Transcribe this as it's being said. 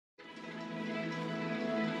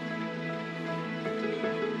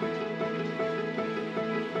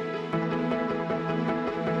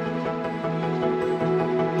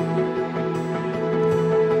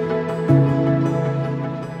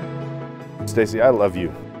Stacey, I love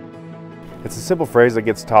you. It's a simple phrase that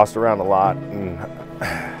gets tossed around a lot, and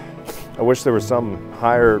I wish there was some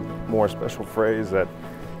higher, more special phrase that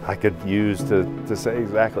I could use to say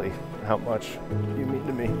exactly how much you mean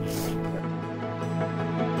to me.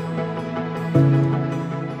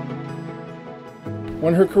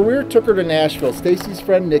 When her career took her to Nashville, Stacey's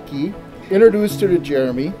friend Nikki introduced her to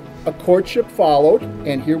Jeremy. A courtship followed,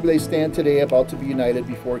 and here they stand today, about to be united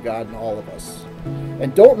before God and all of us.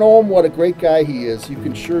 And don't know him what a great guy he is, you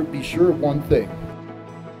can be sure of one thing.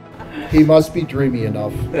 He must be dreamy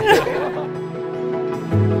enough.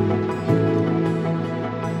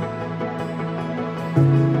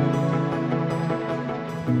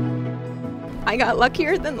 I got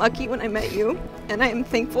luckier than lucky when I met you, and I am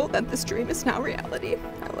thankful that this dream is now reality.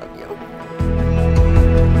 I love you.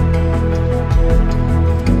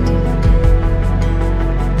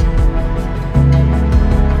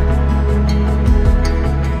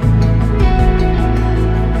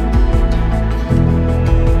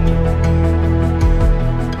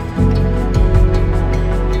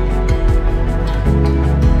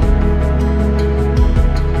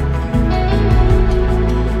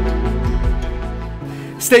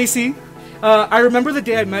 Stacey, I remember the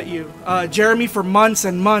day I met you. Jeremy, for months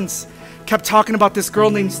and months, kept talking about this girl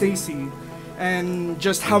named Stacey and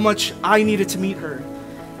just how much I needed to meet her.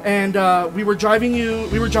 And we were driving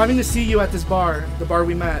to see you at this bar, the bar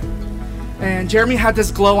we met. And Jeremy had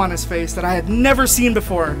this glow on his face that I had never seen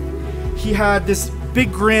before. He had this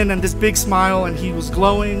big grin and this big smile, and he was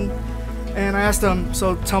glowing. And I asked him,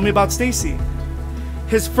 "So tell me about Stacey."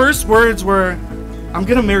 His first words were, "I'm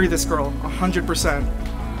gonna marry this girl, 100%.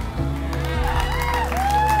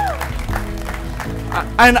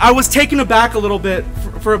 And I was taken aback a little bit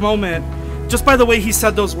for a moment, just by the way he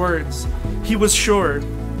said those words. He was sure,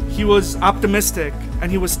 he was optimistic,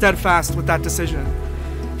 and he was steadfast with that decision.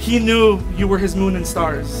 He knew you were his moon and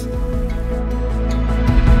stars.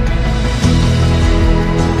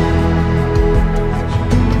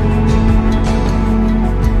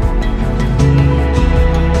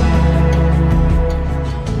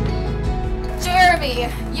 Jeremy,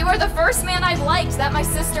 you are the first man I've liked that my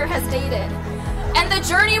sister has dated. And the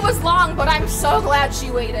journey was long, but I'm so glad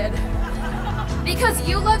she waited. Because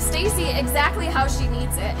you love Stacey exactly how she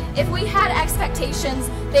needs it. If we had expectations,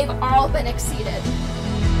 they've all been exceeded.